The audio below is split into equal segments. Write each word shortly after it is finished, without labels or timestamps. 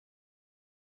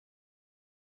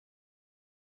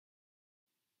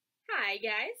Hi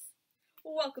guys!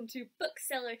 Welcome to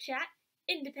Bookseller Chat,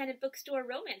 Independent Bookstore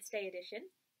Romance Day Edition.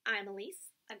 I'm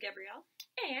Elise. I'm Gabrielle.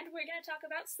 And we're going to talk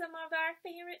about some of our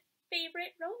favorite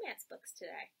romance books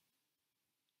today.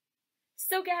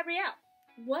 So Gabrielle,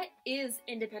 what is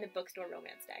Independent Bookstore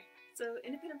Romance Day? So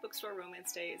Independent Bookstore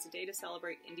Romance Day is a day to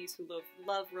celebrate indies who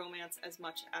love romance as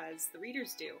much as the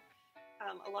readers do.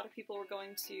 A lot of people were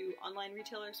going to online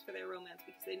retailers for their romance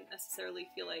because they didn't necessarily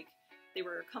feel like they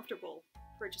were comfortable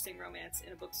purchasing romance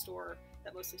in a bookstore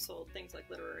that mostly sold things like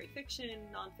literary fiction,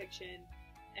 nonfiction,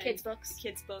 and kids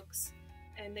books.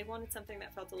 And they wanted something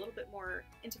that felt a little bit more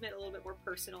intimate, a little bit more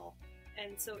personal.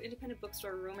 And so Independent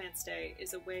Bookstore Romance Day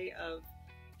is a way of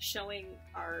showing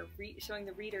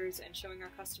the readers and showing our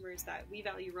customers that we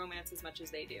value romance as much as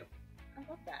they do. I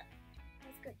love that.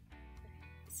 That's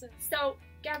good. So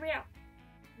Gabrielle,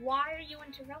 why are you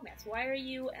into romance? Why are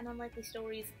you an Unlikely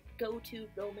Stories go-to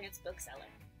romance bookseller?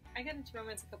 I got into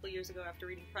romance a couple years ago after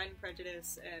reading Pride and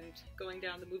Prejudice and going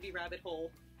down the movie rabbit hole,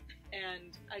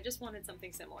 and I just wanted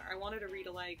something similar. I wanted a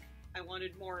read-alike, I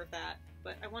wanted more of that,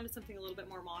 but I wanted something a little bit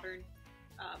more modern,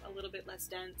 a little bit less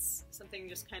dense, something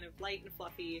just kind of light and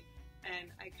fluffy,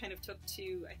 and I kind of took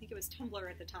to, I think it was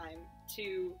Tumblr at the time,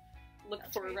 to look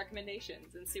for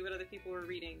recommendations and see what other people were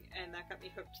reading, and that got me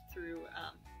hooked through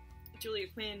Julia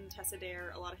Quinn, Tessa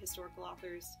Dare, a lot of historical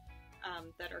authors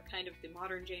that are kind of the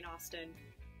modern Jane Austen.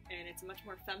 And it's a much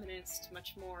more feminist,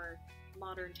 much more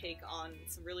modern take on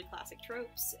some really classic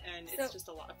tropes, and it's just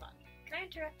a lot of fun. Can I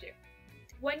interrupt you?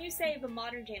 When you say the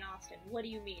modern Jane Austen, what do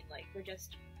you mean? Like, we're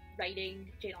just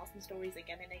writing Jane Austen stories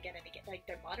again and again and again? Like,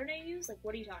 they're modern AUs? Like,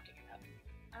 what are you talking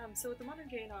about? So with the modern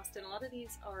Jane Austen, a lot of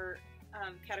these are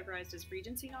categorized as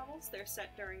Regency novels. They're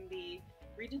set during the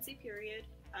Regency period.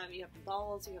 You have the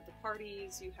balls, you have the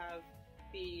parties, you have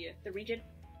the Regent.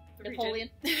 Napoleon.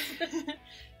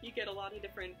 You get a lot of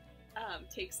different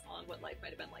takes on what life might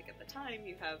have been like at the time.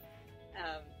 You have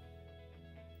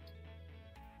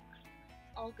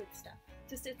all good stuff.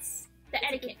 It's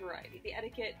etiquette. A good variety. The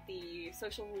etiquette, the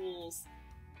social rules,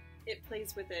 it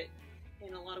plays with it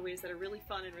in a lot of ways that are really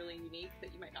fun and really unique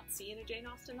that you might not see in a Jane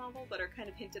Austen novel, but are kind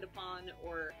of hinted upon,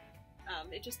 or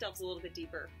it just delves a little bit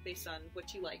deeper based on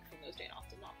what you like from those Jane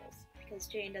Austen novels. Because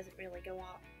Jane doesn't really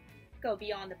go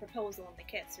beyond the proposal and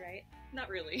the kiss, right? Not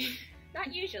really.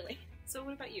 Not usually. So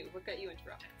what about you? What got you into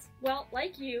romance? Well,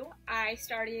 like you, I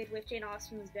started with Jane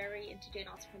Austen, was very into Jane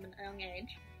Austen from a young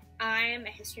age. I'm a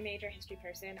history major, history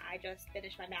person. I just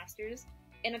finished my master's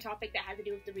in a topic that had to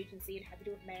do with the Regency and had to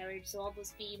do with marriage, so all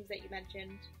those themes that you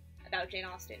mentioned about Jane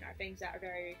Austen are things that are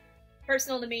very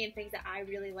personal to me and things that I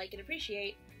really like and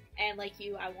appreciate, and like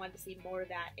you, I wanted to see more of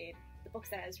that in the books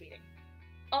that I was reading.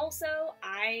 Also,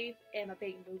 I am a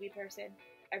big movie person.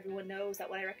 Everyone knows that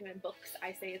when I recommend books,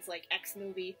 I say it's like X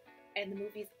movie, and the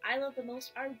movies I love the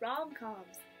most are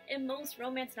rom-coms. And most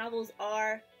romance novels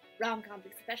are rom-coms,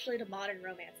 especially the modern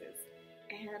romances.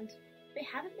 And they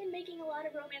haven't been making a lot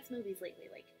of romance movies lately.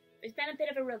 Like, there's been a bit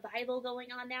of a revival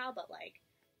going on now, but like,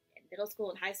 in middle school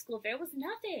and high school, there was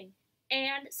nothing.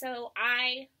 And so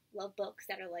I love books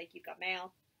that are like You've Got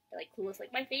Mail, they're like Clueless,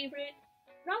 like my favorite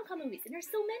rom-com movies, and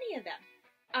there's so many of them.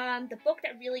 The book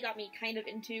that really got me kind of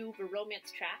into the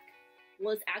romance track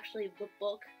was actually the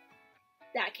book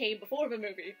that came before the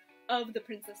movie of The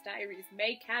Princess Diaries.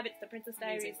 Meg Cabot's The Princess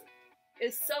Diaries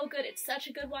is so good. It's such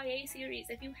a good YA series.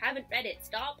 If you haven't read it,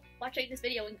 stop watching this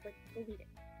video and like, go read it.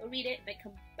 Go read it and then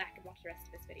come back and watch the rest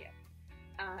of this video.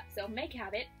 So Meg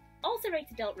Cabot also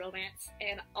writes adult romance,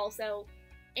 and also,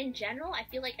 in general, I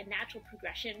feel like a natural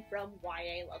progression from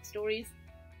YA love stories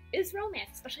is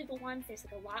romance, especially the ones, there's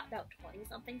like a lot about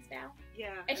 20-somethings now.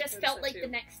 Yeah. It just felt like the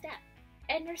next step.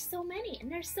 And there's so many, and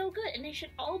they're so good, and they should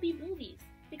all be movies,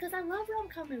 because I love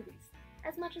rom-com movies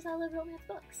as much as I love romance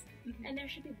books, and there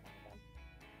should be more of them.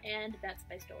 And that's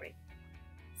my story.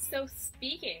 So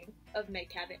speaking of Meg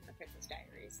Cabot and The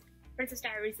Princess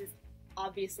Diaries is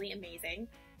obviously amazing.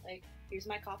 Like, here's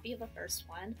my copy of the first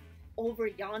one. Over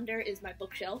yonder is my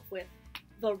bookshelf with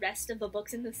the rest of the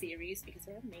books in the series, because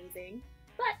they're amazing.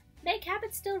 But Meg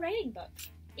Cabot's still writing books,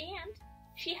 and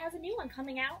she has a new one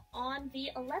coming out on the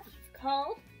 11th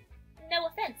called No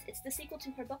Offense. It's the sequel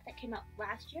to her book that came out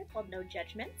last year called No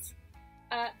Judgments.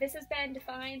 This has been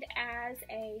defined as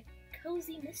a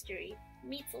cozy mystery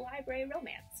meets library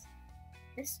romance.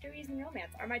 Mysteries and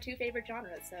romance are my two favorite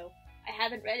genres, so I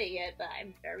haven't read it yet, but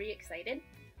I'm very excited.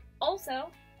 Also,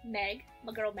 Meg,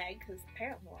 my girl Meg, because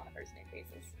apparently we're on a first name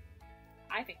basis.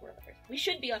 I think we're on a first. We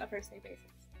should be on a first name basis.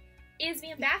 Is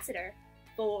the ambassador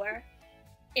for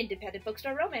Independent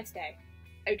Bookstore Romance Day.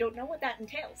 I don't know what that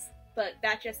entails, but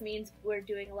that just means we're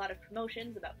doing a lot of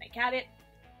promotions about Meg Cabot.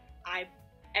 I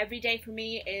every day for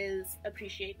me is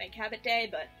Appreciate My Cabot Day,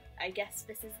 but I guess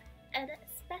this is an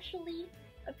especially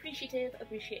appreciative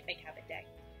Appreciate My Cabot Day.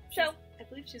 So, I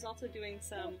believe she's also doing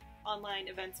some online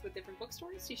events with different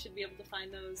bookstores. You should be able to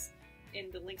find those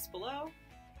in the links below.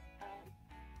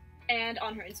 And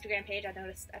on her Instagram page, I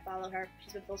noticed I follow her.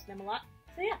 She's been posting them a lot.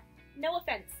 So yeah, no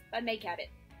offense, but May Cabot.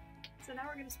 So now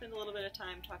we're going to spend a little bit of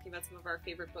time talking about some of our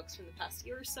favorite books from the past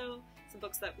year or so, some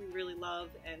books that we really love,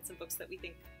 and some books that we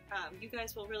think you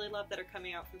guys will really love that are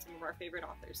coming out from some of our favorite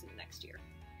authors in the next year.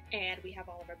 And we have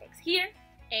all of our books here,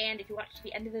 and if you watch to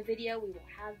the end of the video, we will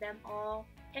have them all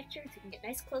pictured so you can get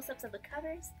nice close-ups of the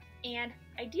covers, and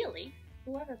ideally,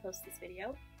 whoever posts this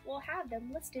video will have them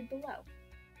listed below.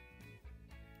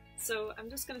 So I'm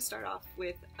just going to start off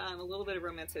with a little bit of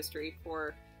romance history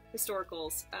for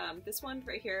historicals. This one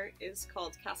right here is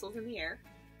called Castles in the Air.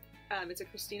 It's a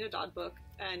Christina Dodd book,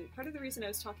 and part of the reason I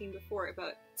was talking before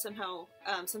about somehow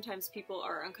sometimes people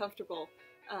are uncomfortable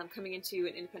coming into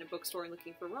an independent bookstore and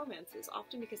looking for romance is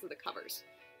often because of the covers.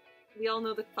 We all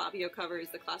know the Fabio covers,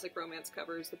 the classic romance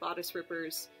covers, the bodice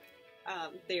rippers.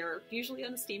 They are usually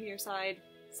on the steamier side.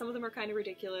 Some of them are kind of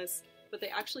ridiculous, but they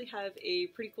actually have a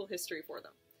pretty cool history for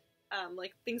them.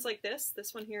 Like things like this.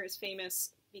 This one here is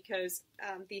famous because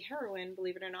the heroine,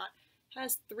 believe it or not,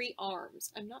 has 3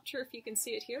 arms. I'm not sure if you can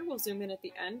see it here. We'll zoom in at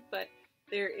the end, but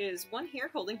there is one here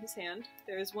holding his hand.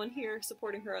 There is one here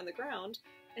supporting her on the ground,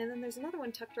 and then there's another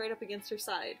one tucked right up against her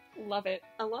side. Love it.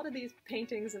 A lot of these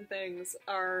paintings and things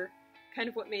are kind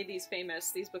of what made these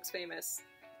books famous.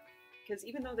 Because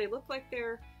even though they look like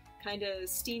they're kind of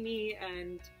steamy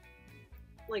and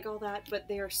like all that, but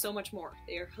they are so much more.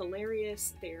 They are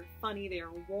hilarious, they are funny, they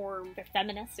are warm. They're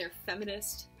feminist. They're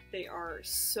feminist. They are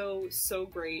so, so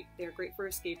great. They're great for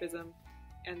escapism,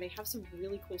 and they have some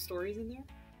really cool stories in there.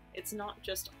 It's not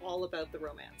just all about the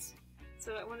romance.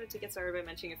 So I wanted to get started by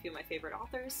mentioning a few of my favorite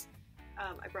authors.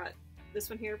 I brought this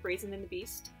one here, Brazen and the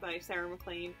Beast by Sarah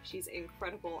MacLean. She's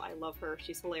incredible. I love her.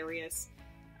 She's hilarious.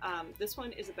 This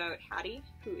one is about Hattie,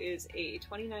 who is a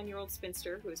 29-year-old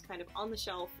spinster who is kind of on the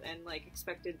shelf and like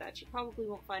expected that she probably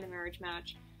won't find a marriage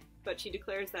match, but she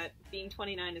declares that being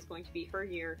 29 is going to be her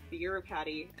year, the year of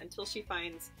Hattie, until she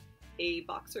finds a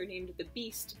boxer named the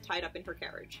Beast tied up in her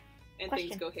carriage, and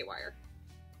things go haywire.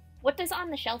 What does on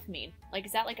the shelf mean? Like,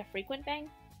 is that like a frequent thing?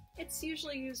 It's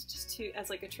usually used as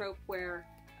like a trope where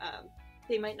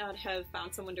they might not have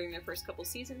found someone during their first couple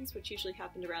seasons, which usually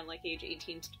happened around like age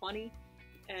 18 to 20.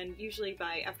 And usually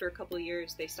after a couple of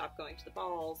years, they stop going to the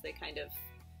balls. They kind of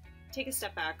take a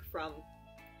step back from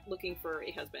looking for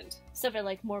a husband. So they're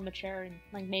like more mature and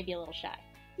like maybe a little shy.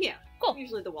 Yeah. Cool.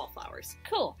 Usually the wallflowers.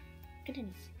 Cool.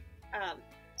 Continue.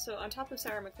 So on top of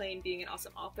Sarah MacLean being an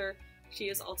awesome author, she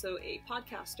is also a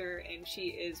podcaster, and she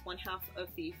is one half of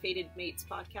the Fated Mates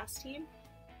podcast team.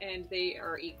 And they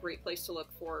are a great place to look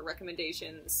for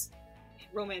recommendations,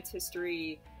 romance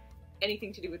history,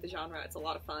 anything to do with the genre. It's a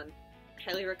lot of fun.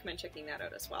 Highly recommend checking that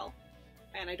out as well.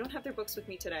 And I don't have their books with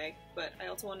me today, but I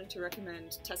also wanted to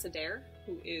recommend Tessa Dare,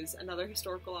 who is another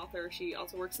historical author. She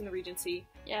also works in the Regency.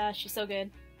 Yeah, she's so good.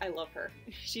 I love her.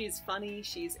 She's funny,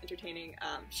 she's entertaining.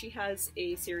 She has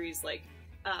a series like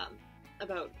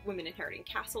about women inheriting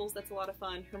castles that's a lot of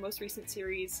fun. Her most recent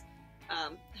series,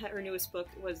 her newest book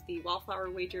was The Wallflower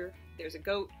Wager. There's a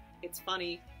goat, it's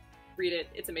funny, read it,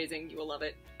 it's amazing, you will love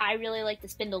it. I really like the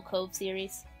Spindle Cove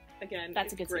series. Again,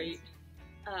 that's it's a good great. series.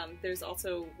 There's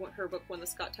also her book, When the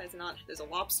Scot Ties a Knot. There's a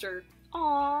lobster.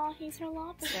 Aw, he's her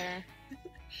lobster.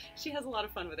 She has a lot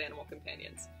of fun with animal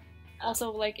companions.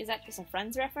 Also, like, is that just a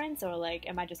Friends reference, or like,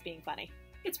 am I just being funny?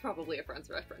 It's probably a Friends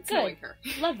reference, Good. knowing her.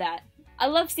 Love that. I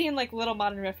love seeing like little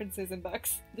modern references in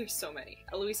books. There's so many.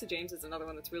 Eloisa James is another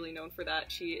one that's really known for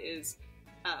that. She is,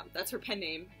 that's her pen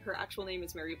name. Her actual name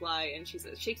is Mary Bly, and she's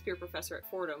a Shakespeare professor at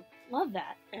Fordham. Love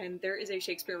that. And there is a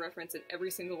Shakespeare reference in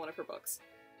every single one of her books.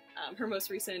 Her most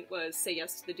recent was Say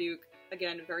Yes to the Duke.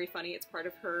 Again, very funny. It's part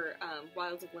of her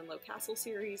Wilds of Linlow Castle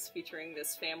series, featuring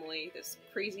this family, this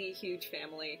crazy, huge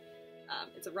family.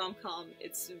 It's a rom-com.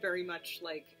 It's very much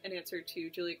like an answer to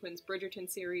Julia Quinn's Bridgerton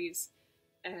series.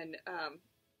 And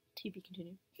To be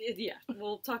continued. yeah,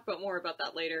 we'll talk about more about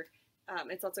that later.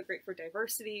 It's also great for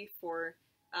diversity, for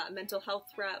mental health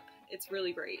rep. It's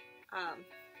really great.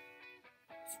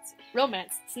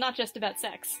 Romance. It's not just about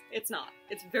sex. It's not.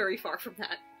 It's very far from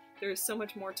that. There's so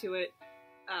much more to it.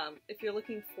 If you're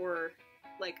looking for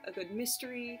like a good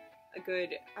mystery, a good,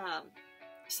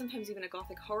 sometimes even a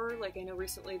gothic horror, like I know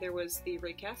recently there was The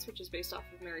Rakettes, which is based off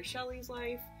of Mary Shelley's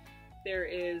life. There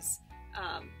is,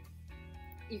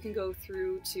 you can go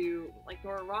through to like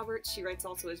Nora Roberts. She writes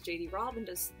also as J.D. Robb and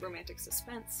does romantic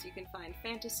suspense. You can find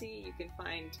fantasy. You can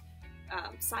find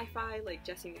sci-fi like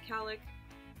Jesse McCallick.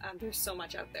 There's so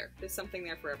much out there. There's something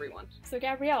there for everyone. So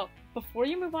Gabrielle, before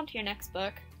you move on to your next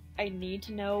book, I need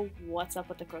to know what's up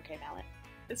with the croquet mallet.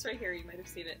 This right here, you might have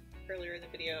seen it earlier in the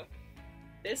video.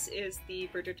 This is the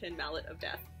Bridgerton Mallet of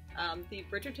Death. The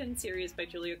Bridgerton series by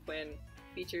Julia Quinn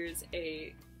features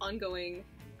a ongoing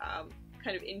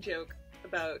kind of in-joke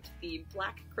about the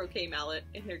black croquet mallet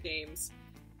in their games.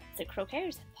 Is it croquet or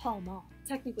is it Pall Mall?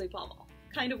 Technically Pall Mall.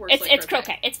 Kind of works like It's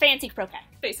croquet. It's fancy croquet.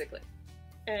 Basically.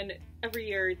 And every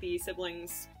year the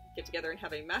siblings get together and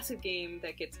have a massive game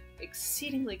that gets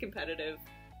exceedingly competitive.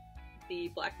 The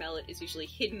black mallet is usually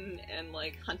hidden and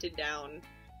like hunted down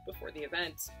before the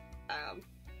event.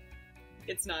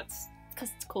 It's nuts.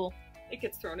 Because it's cool. It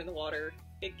gets thrown in the water.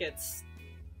 It gets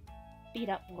beat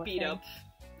up.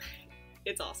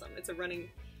 It's awesome. It's a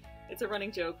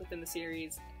running joke within the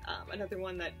series. Another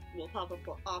one that will pop up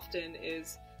often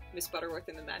is Miss Butterworth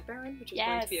and the Mad Baron, which is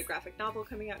going to be a graphic novel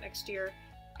coming out next year.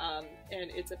 And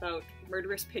it's about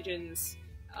murderous pigeons,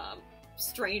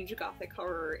 strange gothic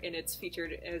horror, and it's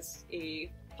featured as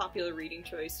a popular reading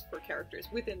choice for characters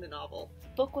within the novel.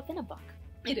 Book within a book.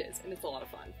 It is, and it's a lot of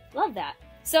fun. Love that.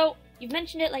 So, you've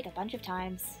mentioned it like a bunch of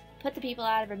times. Put the people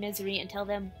out of their misery and tell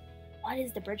them, what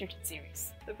is the Bridgerton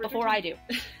series? Before I do.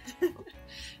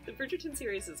 The Bridgerton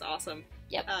series is awesome.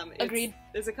 Yep, agreed.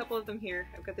 There's a couple of them here.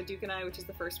 I've got The Duke and I, which is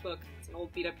the first book. It's an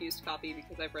old beat-up used copy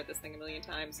because I've read this thing a million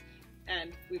times.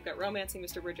 And we've got Romancing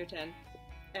Mr. Bridgerton.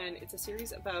 And it's a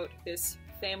series about this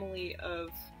family of,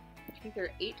 I think there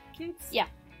are 8 kids? Yeah.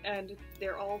 And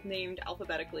they're all named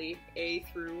alphabetically, A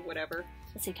through whatever.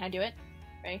 Let's see, can I do it?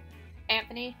 Ready?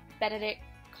 Anthony, Benedict,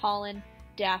 Colin,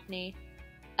 Daphne,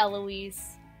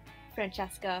 Eloise,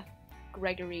 Francesca,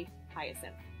 Gregory,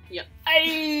 Hyacinth. Yep.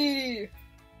 Aye!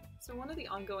 So one of the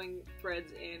ongoing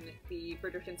threads in the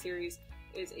Bridgerton series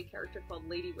is a character called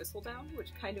Lady Whistledown,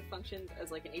 which kind of functions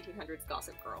as like an 1800s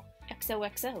gossip girl.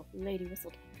 XOXO, Lady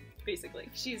Whistledown. Basically.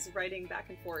 She's writing back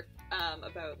and forth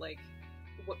about like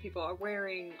what people are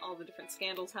wearing, all the different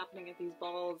scandals happening at these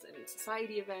balls and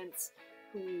society events,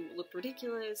 who looked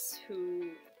ridiculous, who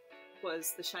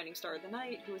was the shining star of the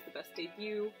night, who was the best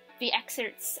debut. The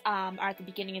excerpts are at the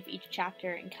beginning of each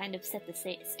chapter and kind of set the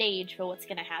stage for what's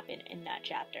going to happen in that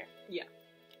chapter. Yeah.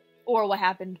 Or what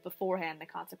happened beforehand, the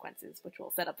consequences, which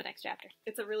will set up the next chapter.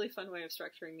 It's a really fun way of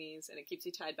structuring these, and it keeps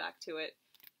you tied back to it.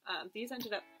 These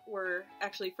were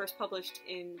actually first published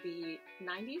in the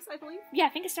 90s, I believe? Yeah, I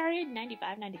think it started in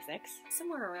 95, 96.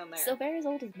 Somewhere around there. So they're as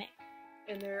old as me.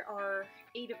 And there are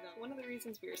 8 of them. One of the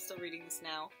reasons we are still reading this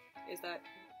now is that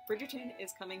Bridgerton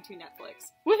is coming to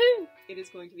Netflix. Woohoo! It is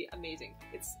going to be amazing.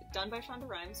 It's done by Shonda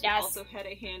Rhimes, who Yes. also had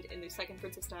a hand in the second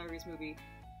Princess Diaries movie.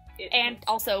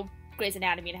 Also Grey's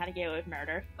Anatomy and How to Get Away with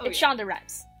Murder. Oh, it's yeah. Shonda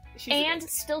Rhimes. She's and amazing.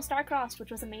 still Star-Crossed,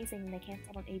 which was amazing, and they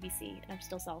canceled on ABC, and I'm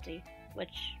still salty,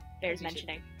 which bears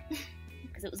mentioning,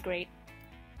 because it was great.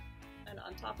 And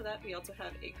on top of that, we also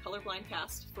have a colorblind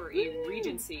cast for a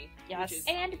Regency. Yes. Which is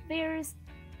And there's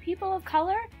people of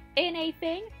color in a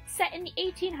thing set in the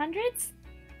 1800s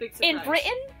big surprise. in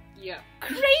Britain? Yeah.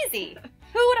 Crazy!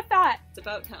 Who would have thought It's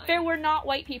about time. there were not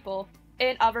white people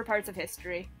in other parts of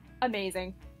history?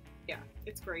 Amazing. Yeah,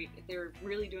 it's great. They're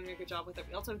really doing a good job with it.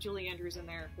 We also have Julie Andrews in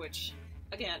there, which,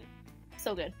 again,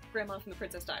 So good. Grandma from the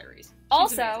Princess Diaries. She's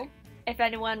Also, amazing. if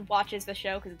anyone watches the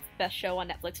show, because it's the best show on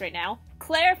Netflix right now,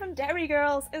 Claire from Derry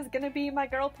Girls is gonna be my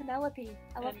girl Penelope.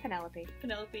 I love Penelope.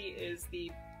 Penelope is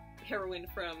the heroine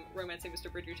from Romancing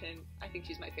Mr. Bridgerton. I think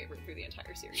she's my favorite through the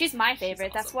entire series. She's my favorite.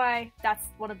 She's That's awesome. why that's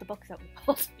one of the books that we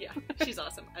pulled. Yeah, she's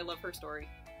awesome. I love her story.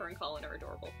 Her and Colin are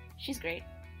adorable. She's great.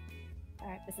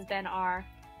 Alright, this has been our,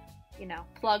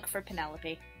 plug for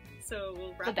Penelope. So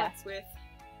we'll wrap up with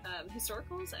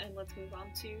historicals, and let's move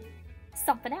on to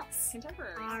something else.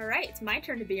 Contemporaries. Alright, it's my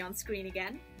turn to be on screen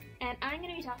again. And I'm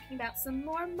going to be talking about some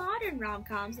more modern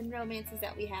rom-coms and romances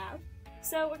that we have.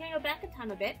 So we're going to go back in time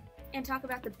a bit and talk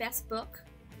about the best book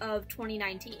of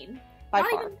 2019. By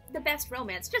Not far. even the best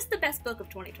romance, just the best book of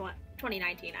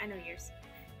 2019. I know yours.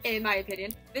 In my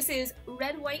opinion. This is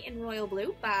Red, White, and Royal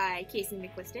Blue by Casey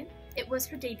McQuiston. It was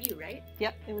her debut, right?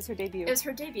 Yep, it was her debut. It was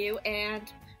her debut,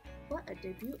 and what a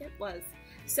debut it was.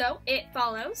 So, it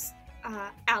follows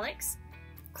Alex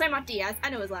Claremont Diaz. I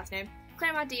know his last name.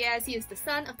 Claremont Diaz, he is the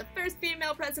son of the first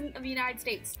female president of the United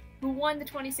States, who won the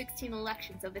 2016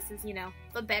 election, so this is,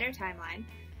 a better timeline.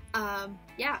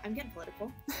 Yeah, I'm getting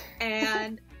political.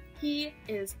 And he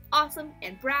is awesome,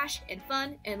 and brash, and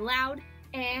fun, and loud,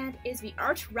 and is the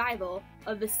arch rival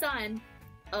of the son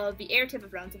of the heir to the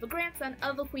throne, of the grandson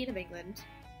of the Queen of England,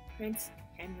 Prince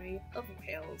Henry of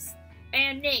Wales.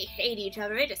 And they hate each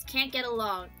other, they just can't get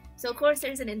along. So of course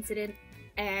there's an incident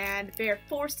and they're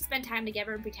forced to spend time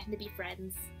together and pretend to be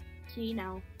friends. You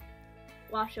know,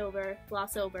 gloss over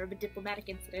the diplomatic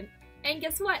incident. And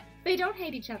guess what? They don't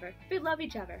hate each other. They love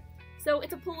each other. So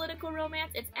it's a political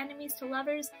romance, it's enemies to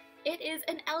lovers, it is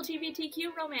an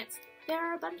LGBTQ romance. There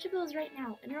are a bunch of those right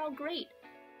now, and they're all great.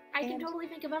 I can totally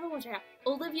think of other ones right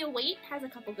now. Olivia Waite has a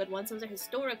couple good ones. Those are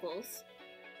historicals.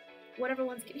 Whatever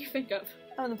ones can you think of?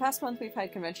 Oh, in the past month we've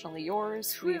had Conventionally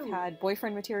Yours. True. We've had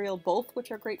Boyfriend Material, both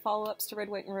which are great follow-ups to Red,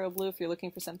 White, and Royal Blue if you're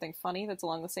looking for something funny that's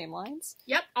along the same lines.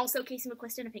 Yep. Also, Casey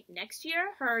McQuiston, I think next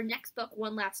year, her next book,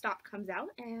 One Last Stop, comes out,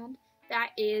 and that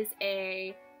is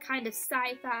a kind of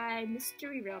sci-fi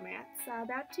mystery romance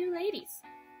about two ladies.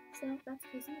 So that's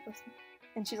Casey McQuiston.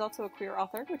 And she's also a queer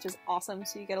author, which is awesome,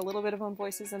 so you get a little bit of own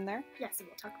voices in there. Yes, and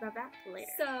we'll talk about that later.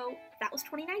 So, that was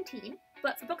 2019,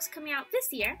 but for books coming out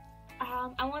this year,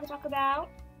 I want to talk about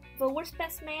The Worst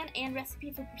Best Man and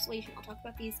Recipe for Persuasion. I'll talk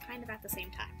about these kind of at the same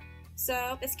time.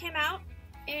 So, this came out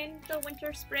in the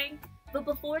winter, spring, the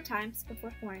before times,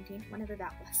 before quarantine, whenever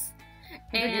that was.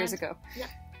 100 years ago. Yep.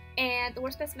 And The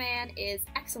Worst Best Man is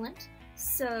excellent.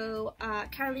 So,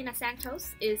 Carolina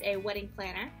Santos is a wedding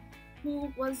planner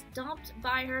who was dumped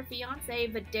by her fiance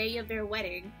the day of their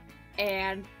wedding,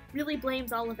 and really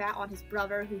blames all of that on his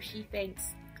brother, who she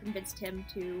thinks convinced him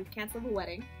to cancel the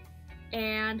wedding,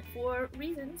 and for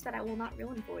reasons that I will not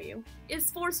ruin for you, is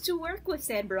forced to work with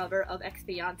said brother of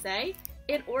ex-fiance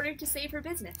in order to save her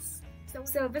business.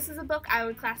 So this is a book I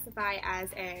would classify as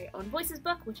a Own Voices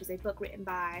book, which is a book written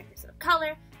by a person of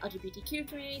color, LGBTQ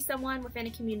community, someone within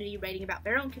a community writing about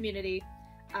their own community.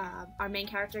 Our main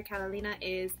character, Carolina,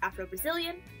 is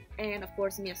Afro-Brazilian, and of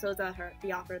course Mia Souza,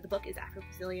 the author of the book, is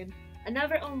Afro-Brazilian.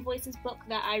 Another Own Voices book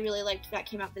that I really liked that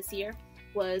came out this year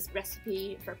was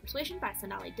Recipe for Persuasion by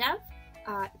Sonali Dev.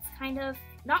 It's kind of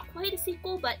not quite a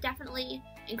sequel, but definitely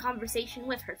in conversation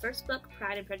with her first book,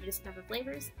 Pride and Prejudice and Other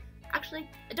Flavors. Actually,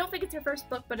 I don't think it's her first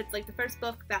book, but it's like the first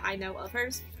book that I know of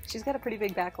hers. She's got a pretty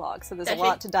big backlog, so there's a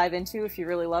lot to dive into if you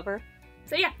really love her.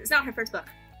 So yeah, it's not her first book.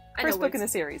 First book in the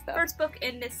series, though. First book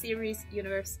in this series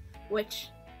universe, which,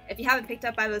 if you haven't picked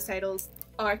up by those titles,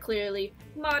 are clearly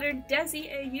modern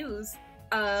Desi-AUs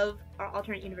of our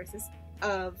alternate universes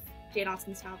of Jane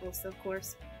Austen's novels. So, of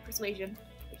course, Persuasion,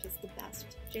 which is the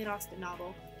best Jane Austen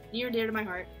novel, near and dear to my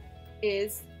heart,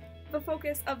 is the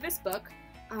focus of this book.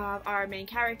 Our main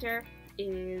character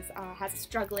has a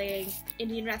struggling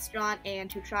Indian restaurant, and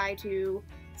to try to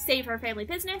save her family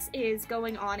business is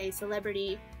going on a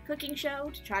celebrity cooking show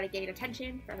to try to gain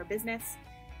attention for her business,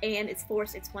 and it's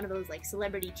one of those like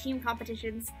celebrity team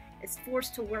competitions. Is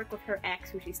forced to work with her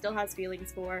ex, who she still has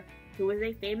feelings for, who is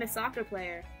a famous soccer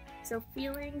player. So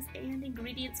feelings and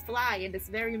ingredients fly in this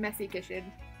very messy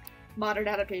kitchen. Modern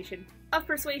adaptation of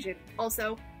Persuasion.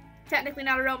 Also, technically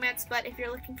not a romance, but if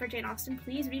you're looking for Jane Austen,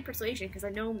 please read Persuasion, because I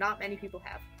know not many people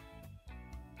have.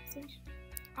 Persuasion.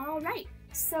 Alright,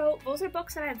 so those are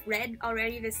books that I've read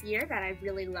already this year that I've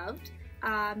really loved.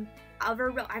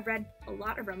 I've read a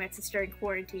lot of romances during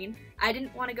quarantine. I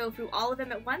didn't want to go through all of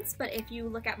them at once, but if you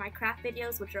look at my craft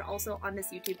videos, which are also on this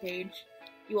YouTube page,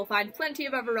 you will find plenty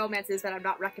of other romances that I'm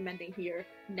not recommending here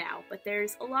now. But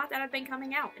there's a lot that have been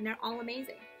coming out, and they're all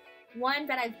amazing. One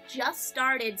that I've just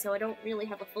started, so I don't really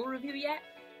have a full review yet,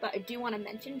 but I do want to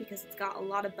mention because it's got a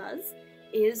lot of buzz,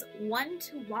 is One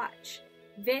to Watch.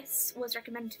 This was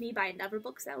recommended to me by another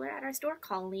bookseller at our store,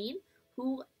 Colleen,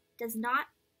 who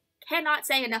cannot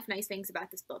say enough nice things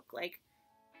about this book. Like,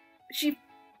 she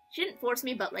didn't force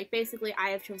me, but like basically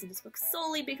I have chosen this book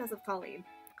solely because of Colleen.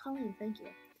 Colleen, thank you.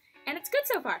 And it's good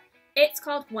so far. It's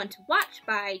called One to Watch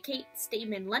by Kate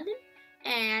Stamen London,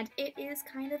 and it is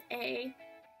kind of a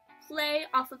play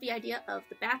off of the idea of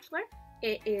The Bachelor.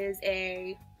 It is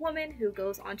a woman who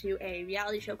goes onto a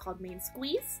reality show called Main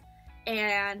Squeeze,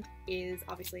 and is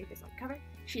obviously, based on the cover,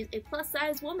 she's a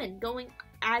plus-size woman going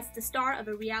as the star of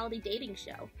a reality dating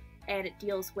show. And it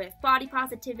deals with body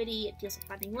positivity, it deals with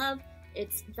finding love.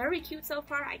 It's very cute so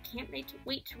far. I can't wait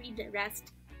to read the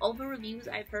rest. All the reviews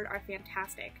I've heard are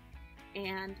fantastic.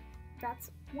 And that's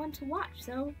One to Watch,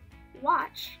 so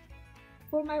watch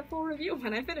for my full review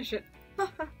when I finish it.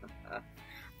 But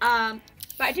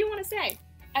I do want to say,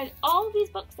 all of these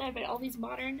books that I've read, all these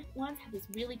modern ones, have these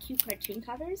really cute cartoon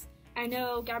covers. I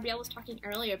know Gabrielle was talking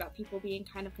earlier about people being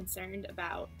kind of concerned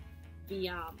about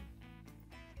the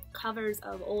covers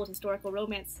of old historical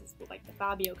romances, like the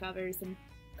Fabio covers and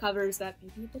covers that may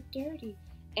be a bit dirty.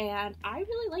 And I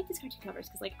really like these cartoon covers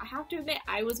because, like, I have to admit,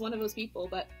 I was one of those people,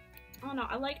 but I don't know,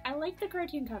 I like the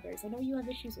cartoon covers. I know you have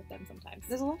issues with them sometimes.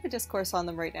 There's a lot of discourse on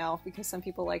them right now because some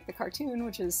people like the cartoon,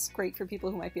 which is great for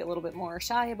people who might be a little bit more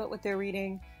shy about what they're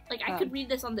reading. Like, I could read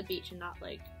this on the beach and not,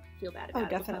 like, feel bad about it. Oh,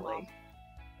 definitely.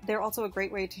 They're also a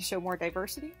great way to show more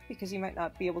diversity, because you might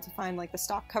not be able to find like the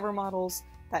stock cover models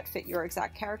that fit your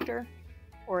exact character,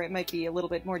 or it might be a little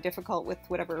bit more difficult with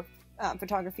whatever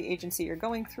photography agency you're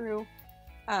going through.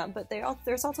 But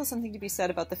there's also something to be said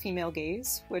about the female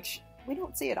gaze, which we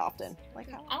don't see it often. Like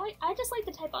how I just like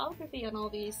the typography on all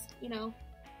these, you know,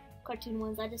 cartoon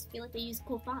ones. I just feel like they use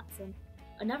cool fonts. And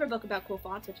another book about cool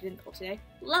fonts, which I didn't pull today,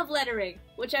 Love Lettering,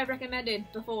 which I've recommended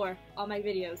before on my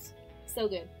videos. So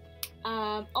good.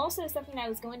 Also, something I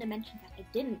was going to mention that I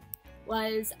didn't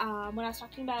was when I was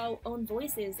talking about own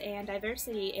voices and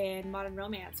diversity in modern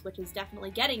romance, which is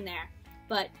definitely getting there,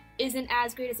 but isn't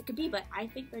as great as it could be. But I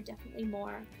think there definitely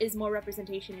is more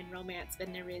representation in romance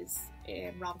than there is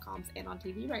in rom-coms and on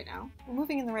TV right now. we're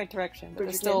moving in the right direction, but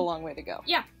there's still a long way to go.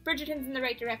 Yeah, Bridgerton's in the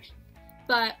right direction.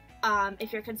 But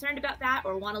if you're concerned about that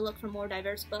or want to look for more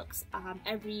diverse books,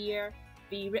 every year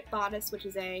the Rip Bodice, which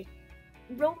is a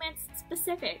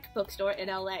romance-specific bookstore in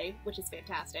LA, which is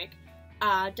fantastic,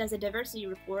 does a diversity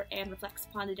report and reflects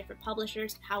upon the different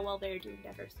publishers and how well they're doing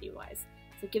diversity-wise.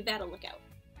 So give that a look out.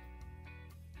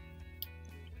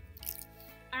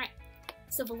 Alright,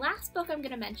 so the last book I'm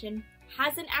going to mention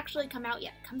hasn't actually come out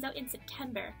yet. It comes out in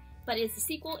September, but it's a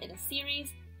sequel in a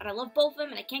series, and I love both of them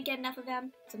and I can't get enough of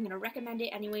them, so I'm going to recommend it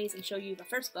anyways and show you the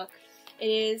first book.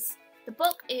 The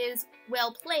book is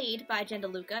Well Played by Jen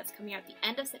DeLuca. It's coming out at the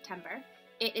end of September.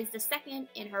 It is the second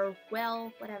in her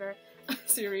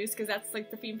series, because that's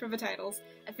like the theme for the titles.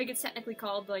 I think it's technically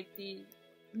called like the,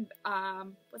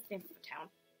 what's the name of the town?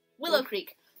 Willow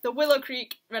Creek. The Willow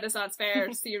Creek Renaissance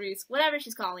Fair series, whatever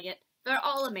she's calling it. They're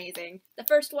all amazing. The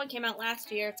first one came out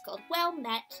last year. It's called Well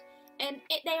Met, and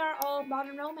they are all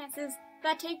modern romances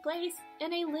that take place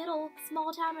in a little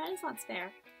small town Renaissance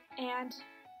fair. And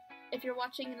if you're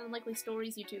watching an Unlikely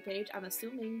Stories YouTube page, I'm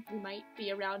assuming you might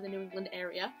be around the New England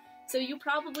area, so you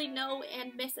probably know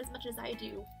and miss as much as I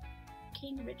do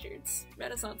King Richard's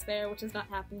Renaissance Fair, which is not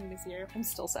happening this year. I'm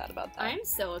still sad about that. I'm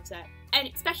so upset. And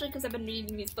especially because I've been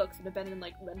reading these books and I've been in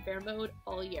like Ren Fair mode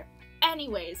all year.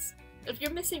 Anyways, if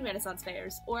you're missing Renaissance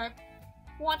Fairs or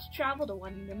want to travel to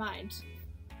one in your mind,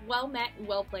 Well Met and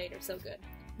Well Played are so good.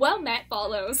 Well Met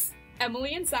follows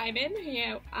Emily and Simon.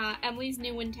 Emily's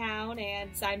new in town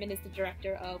and Simon is the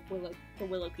director of the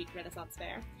Willow Creek Renaissance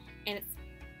Fair. And it's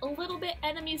a little bit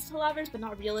enemies to lovers, but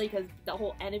not really, because the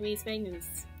whole enemies thing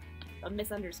is a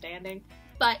misunderstanding.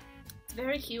 But it's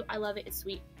very cute. I love it. It's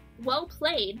sweet. Well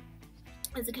Played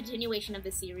is a continuation of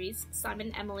the series. Simon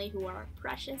and Emily, who are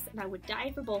precious, and I would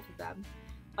die for both of them,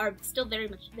 are still very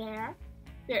much there.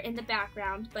 They're in the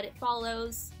background, but it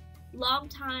follows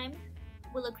longtime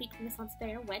Willow Creek Renaissance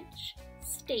Fair wench,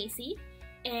 Stacy,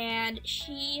 and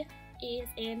she is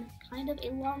in kind of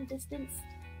a long-distance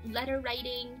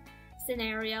letter-writing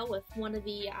scenario with one of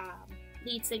the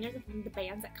lead singers of one of the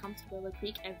bands that comes to Willow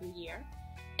Creek every year.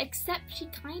 Except she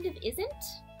kind of isn't.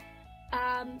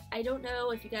 I don't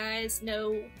know if you guys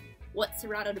know what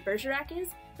Cyrano de Bergerac is,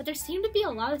 but there seem to be a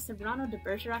lot of Cyrano de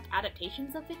Bergerac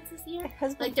adaptations of things this year.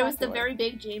 Like there was the very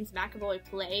big James McAvoy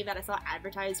play that I saw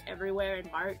advertised everywhere in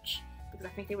March, because I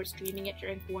think they were streaming it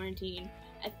during quarantine.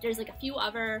 There's like a few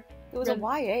other... There was a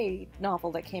YA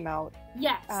novel that came out.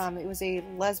 Yes. It was a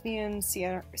lesbian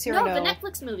Cyrano... No, the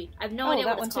Netflix movie. I have no idea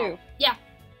what it's called. Too. Yeah.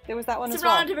 There was that one as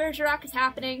well. Cyrano de Bergerac is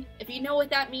happening. If you know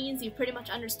what that means, you've pretty much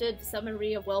understood the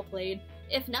summary of Well Played.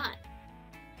 If not,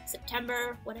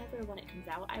 September, whatever, when it comes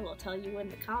out, I will tell you in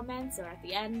the comments or at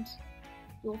the end.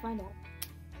 You will find out.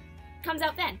 Comes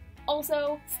out then.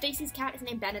 Also, Stacy's cat is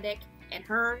named Benedict, and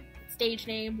her stage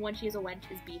name when she is a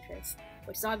wench is Beatrice,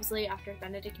 which is obviously after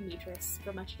Benedict and Beatrice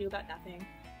from Much Ado About Nothing,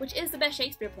 which is the best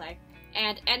Shakespeare play,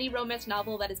 and any romance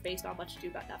novel that is based on Much Ado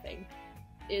About Nothing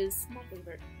is my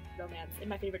favorite romance and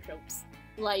my favorite tropes.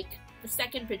 Like the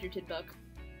second Bridgerton book,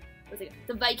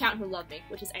 The Viscount Who Loved Me,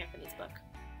 which is Anthony's book.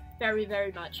 Very,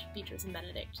 very much Beatrice and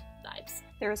Benedict vibes.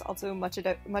 There is also Much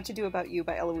Ado About You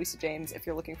by Eloisa James if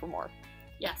you're looking for more.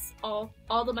 Yes, all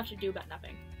the Much Ado About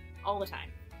Nothing. All the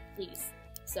time. Please.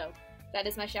 So, that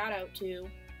is my shout out to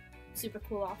super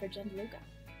cool author Jen DeLuca.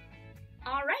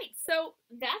 Alright, so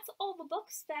that's all the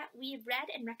books that we've read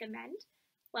and recommend.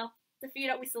 Well, the few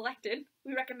that we selected,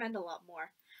 we recommend a lot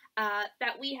more.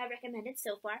 That we have recommended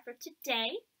so far for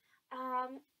today.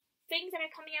 Things that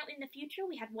are coming out in the future,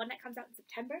 we had one that comes out in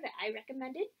September that I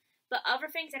recommended, but other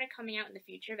things that are coming out in the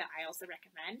future that I also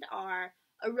recommend are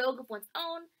A Rogue of One's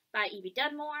Own by Evie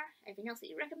Dunmore. Anything else that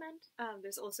you recommend?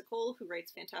 There's Alyssa Cole, who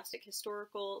writes fantastic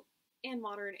historical and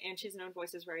modern, and she's an own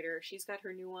voices writer. She's got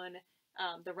her new one,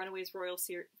 the Runaway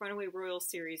Royal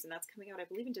series, and that's coming out, I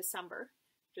believe, in December.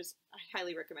 Just, I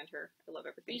highly recommend her. I love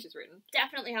everything she's written.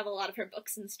 Definitely have a lot of her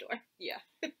books in store. Yeah.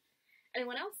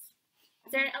 Anyone else?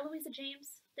 Is there an Eloisa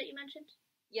James that you mentioned?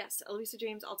 Yes, Eloisa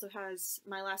James also has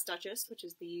My Last Duchess, which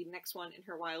is the next one in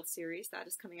her Wild series. That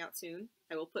is coming out soon.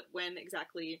 I will put when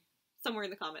exactly somewhere in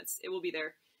the comments. It will be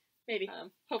there. Maybe.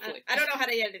 Hopefully. I don't know how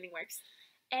the editing works.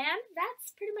 And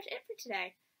that's pretty much it for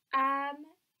today.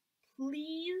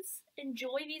 Please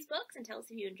enjoy these books and tell us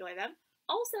if you enjoy them.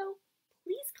 Also,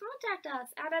 please contact us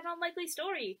at An Unlikely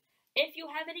Story. If you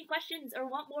have any questions or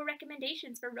want more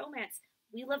recommendations for romance,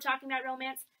 we love talking about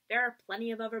romance. There are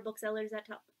plenty of other booksellers that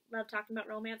love talking about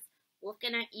romance.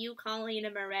 Looking at you, Colleen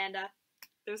and Miranda.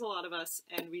 There's a lot of us,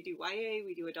 and we do YA,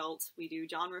 we do adult, we do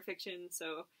genre fiction,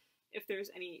 so if there's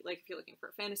any, like, if you're looking for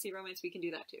a fantasy romance, we can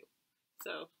do that too.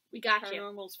 So, we got you.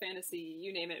 Paranormals, fantasy,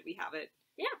 you name it, we have it.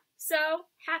 Yeah. So,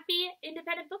 happy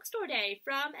Independent Bookstore Day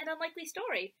from An Unlikely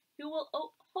Story, who will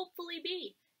hopefully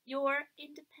be your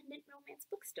independent romance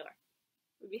bookstore.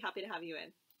 We'd be happy to have you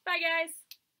in. Bye, guys!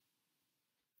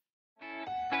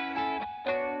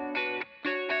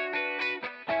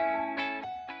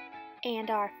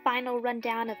 And our final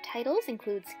rundown of titles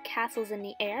includes Castles in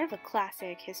the Air, the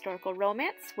classic historical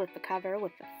romance, with the cover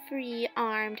with the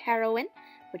free-armed heroine,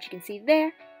 which you can see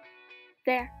there,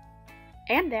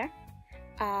 and there.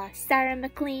 Sarah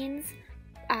McLean's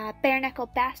Bare-Knuckle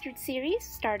Bastard series,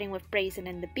 starting with Brazen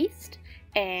and the Beast,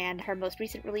 and her most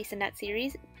recent release in that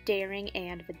series, Daring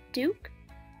and the Duke.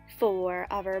 For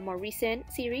our more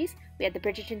recent series, we had the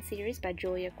Bridgerton series by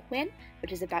Julia Quinn,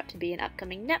 which is about to be an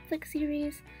upcoming Netflix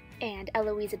series, and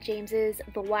Eloisa James's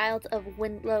The Wilds of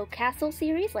Windlow Castle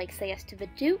series, like Say Yes to the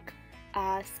Duke,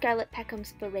 Scarlett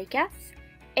Peckham's Vorakas,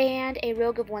 and A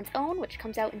Rogue of One's Own, which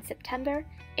comes out in September,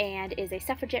 and is a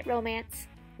suffragette romance,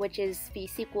 which is the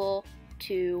sequel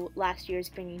to last year's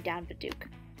Bringing Down the Duke.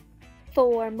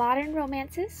 For modern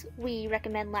romances, we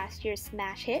recommend last year's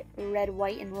smash hit, Red,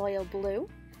 White, and Royal Blue,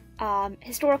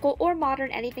 historical or modern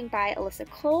anything by Alyssa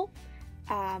Cole,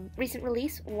 recent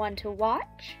release, One to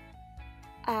Watch,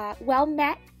 Well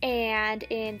Met, and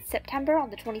in September on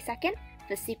the 22nd,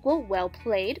 the sequel, Well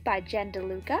Played by Jen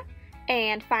DeLuca,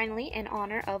 and finally, in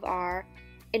honor of our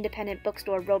Independent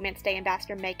Bookstore Romance Day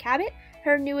ambassador Meg Cabot,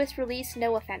 her newest release,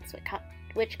 No Offense,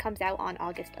 which comes out on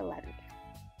August 11th.